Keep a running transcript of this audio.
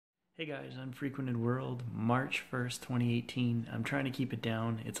Hey guys, Unfrequented World, March 1st, 2018. I'm trying to keep it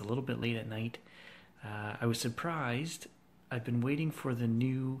down. It's a little bit late at night. I was surprised. I've been waiting for the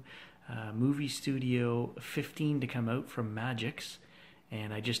new Movie Studio 15 to come out from Magix,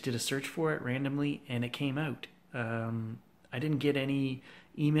 and I just did a search for it randomly, and it came out. I didn't get any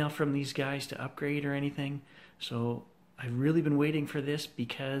email from these guys to upgrade or anything, so I've really been waiting for this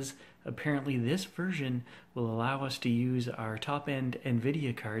because apparently this version will allow us to use our top-end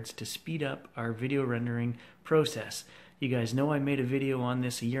Nvidea cards to speed up our video rendering process. You guys know I made a video on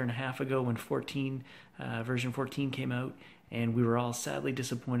this a year and a half ago when version 14 came out, and we were all sadly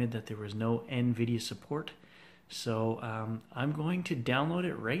disappointed that there was no Nvidea support. So I'm going to download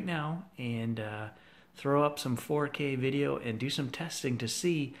it right now and throw up some 4K video and do some testing to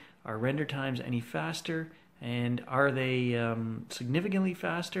see are render times any faster, and are they significantly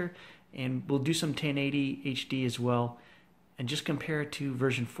faster, and we'll do some 1080 HD as well, and just compare it to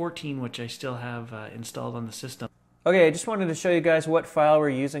version 14, which I still have installed on the system. Okay, I just wanted to show you guys what file we're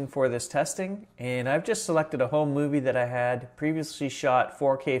using for this testing, and I've just selected a home movie that I had previously shot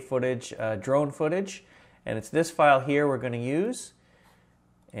 4K footage, drone footage, and it's this file here we're going to use.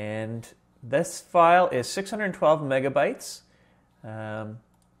 And this file is 612 megabytes.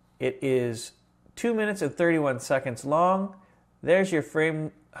 It is 2 minutes and 31 seconds long. There's your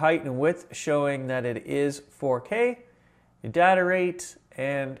frame height and width showing that it is 4K, your data rate,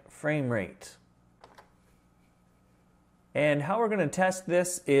 and frame rate. And how we're going to test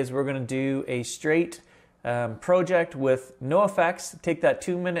this is we're going to do a straight project with no effects. Take that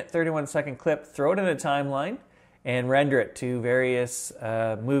 2 minute 31 second clip, throw it in a timeline, and render it to various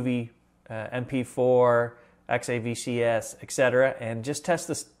movie MP4, XAVCS, etc. and just test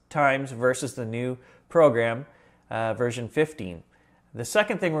the times versus the new program version 15. The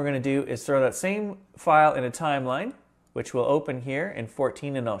second thing we're going to do is throw that same file in a timeline, which we'll open here in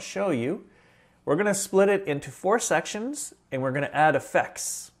 14 and I'll show you. We're going to split it into 4 sections and we're going to add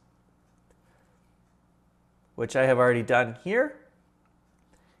effects, which I have already done here.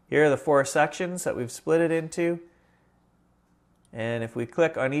 Here are the 4 sections that we've split it into. And if we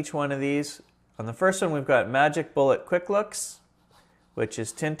click on each one of these, on the first one we've got Magic Bullet Quick Looks, which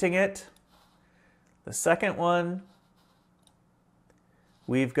is tinting it. The second one,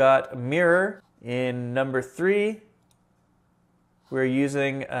 we've got Mirror. In number 3, we're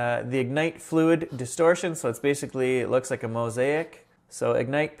using the Ignite Fluid Distortion, so it's basically, it looks like a mosaic. So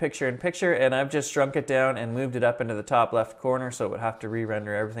Ignite Picture in Picture, and I've just shrunk it down and moved it up into the top left corner, so it would have to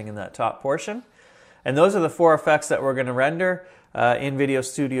re-render everything in that top portion. And those are the 4 effects that we're going to render in Video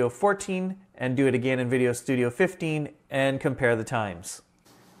Studio 14 and do it again in Video Studio 15 and compare the times.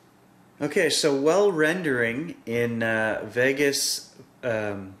 Okay, so while rendering in Magix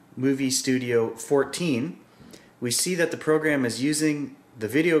Movie Studio 14, we see that the program is using the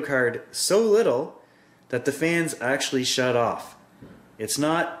video card so little that the fans actually shut off. It's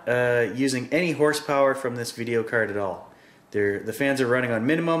not using any horsepower from this video card at all. The fans are running on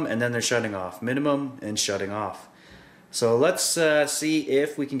minimum and then they're shutting off. Minimum and shutting off. So let's see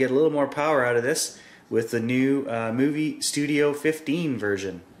if we can get a little more power out of this with the new Movie Studio 15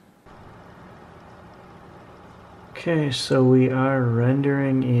 version. Okay, so we are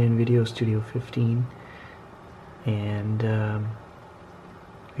rendering in Video Studio 15, and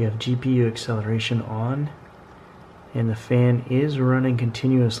we have GPU acceleration on, and the fan is running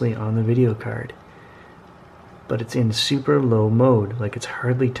continuously on the video card, but it's in super low mode, like it's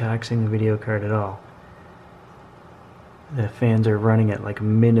hardly taxing the video card at all. The fans are running at like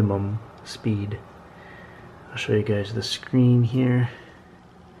minimum speed. I'll show you guys the screen here.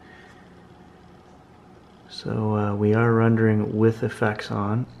 So we are rendering with effects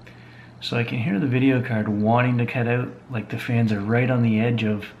on. So I can hear the video card wanting to cut out, like the fans are right on the edge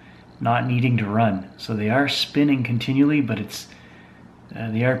of not needing to run. So they are spinning continually, but it's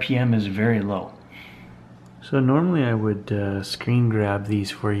the RPM is very low. So normally I would screen grab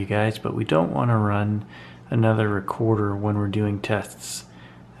these for you guys, but we don't want to run another recorder when we're doing tests.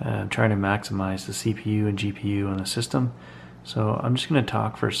 Trying to maximize the CPU and GPU on the system. So I'm just going to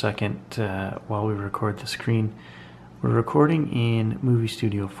talk for a second while we record the screen. We're recording in Movie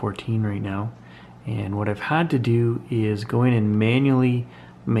Studio 14 right now, and what I've had to do is go in and manually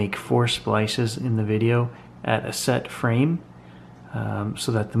make 4 splices in the video at a set frame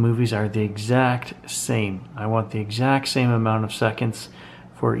so that the movies are the exact same. I want the exact same amount of seconds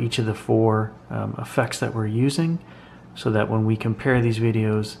for each of the 4 effects that we're using, so that when we compare these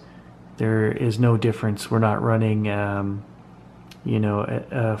videos there is no difference. We're not running you know,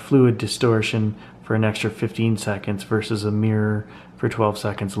 a fluid distortion for an extra 15 seconds versus a mirror for 12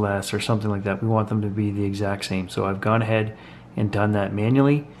 seconds less or something like that. We want them to be the exact same. So I've gone ahead and done that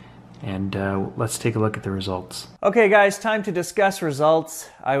manually, and let's take a look at the results. Okay guys, time to discuss results.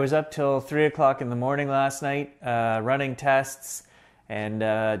 I was up till 3 o'clock in the morning last night running tests, and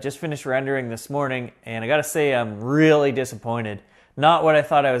just finished rendering this morning, and I gotta say I'm really disappointed. Not what I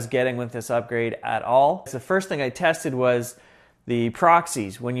thought I was getting with this upgrade at all. The first thing I tested was the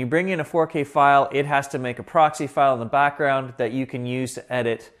proxies. When you bring in a 4K file, it has to make a proxy file in the background that you can use to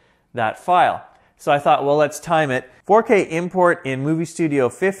edit that file. So I thought, well, let's time it. 4K import in Movie Studio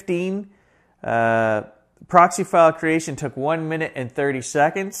 15. Proxy file creation took 1 minute and 30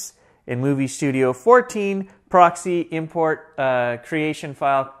 seconds. In Movie Studio 14, proxy import creation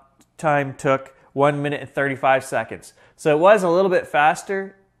file time took 1 minute and 35 seconds. So it was a little bit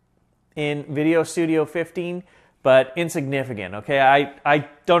faster in Video Studio 15, but insignificant, okay? I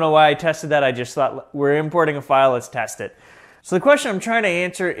don't know why I tested that. I just thought, we're importing a file, let's test it. So the question I'm trying to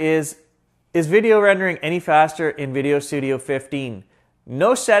answer is video rendering any faster in Video Studio 15?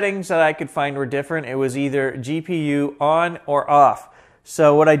 No settings that I could find were different. It was either GPU on or off.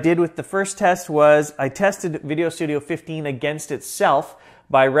 So what I did with the first test was I tested Video Studio 15 against itself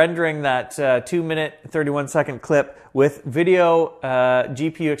by rendering that 2 minute 31 second clip with video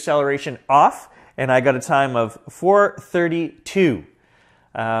GPU acceleration off, and I got a time of 4:32.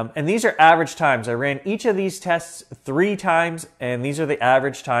 And these are average times. I ran each of these tests 3 times, and these are the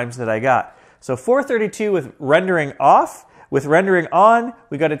average times that I got. So 4:32 with rendering off. With rendering on,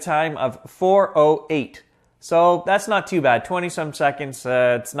 we got a time of 4:08. So that's not too bad, 20 some seconds.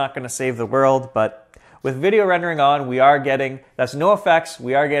 It's not going to save the world, but with video rendering on, we are getting, that's no effects,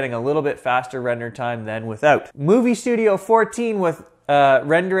 we are getting a little bit faster render time than without. Movie Studio 14 with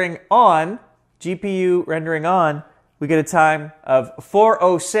rendering on, GPU rendering on, we get a time of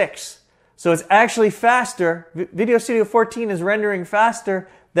 4:06. So it's actually faster. Video Studio 14 is rendering faster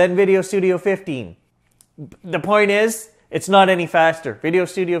than Video Studio 15. The point is, it's not any faster. Video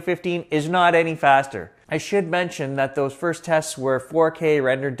Studio 15 is not any faster. I should mention that those first tests were 4K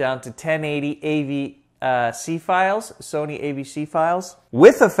rendered down to 1080 AVC files, Sony AVC files,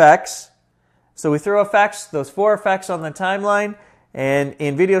 with effects. So we throw effects, those 4 effects on the timeline, and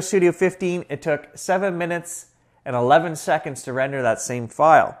in Video Studio 15, it took 7 minutes and 11 seconds to render that same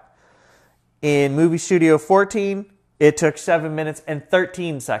file. In Movie Studio 14, it took 7 minutes and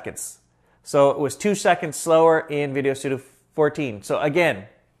 13 seconds. So it was 2 seconds slower in Video Studio 14. So again,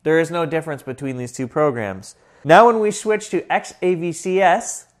 there is no difference between these two programs. Now when we switch to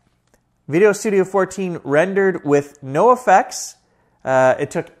XAVCS, Video Studio 14 rendered with no effects,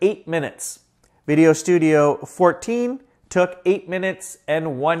 it took 8 minutes. Video Studio 14 took 8 minutes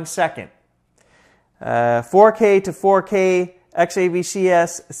and 1 second. 4K to 4K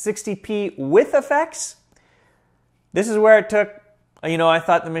XAVCS 60p with effects. This is where it took, I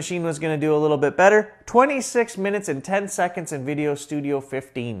thought the machine was going to do a little bit better. 26 minutes and 10 seconds in Video Studio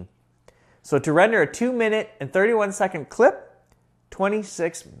 15. So to render a 2 minute and 31 second clip,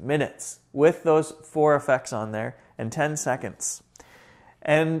 26 minutes with those 4 effects on there and 10 seconds.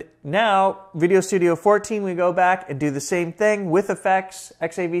 And now, Video Studio 14, we go back and do the same thing with effects,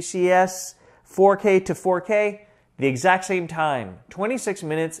 XAVCS, 4K to 4K, the exact same time, 26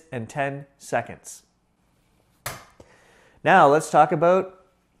 minutes and 10 seconds. Now, let's talk about...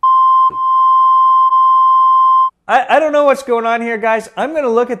 I don't know what's going on here, guys. I'm going to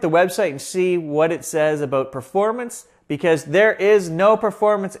look at the website and see what it says about performance, because there is no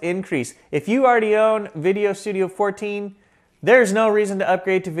performance increase. If you already own Video Studio 14, there's no reason to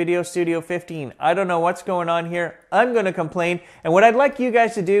upgrade to Video Studio 15. I don't know what's going on here. I'm going to complain. And what I'd like you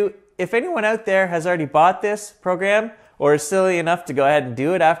guys to do, if anyone out there has already bought this program or is silly enough to go ahead and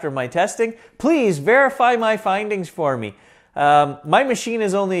do it after my testing, please verify my findings for me. My machine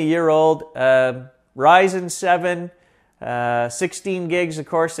is only a year old. Ryzen 7, 16 gigs of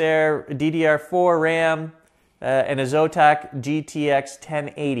Corsair, DDR4 RAM, and a Zotac GTX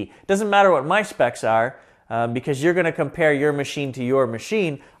 1080. Doesn't matter what my specs are, because you're going to compare your machine to your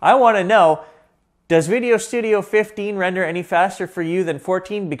machine. I want to know, does Video Studio 15 render any faster for you than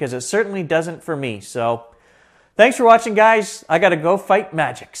 14? Because it certainly doesn't for me. So, thanks for watching, guys. I got to go fight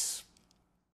Magix.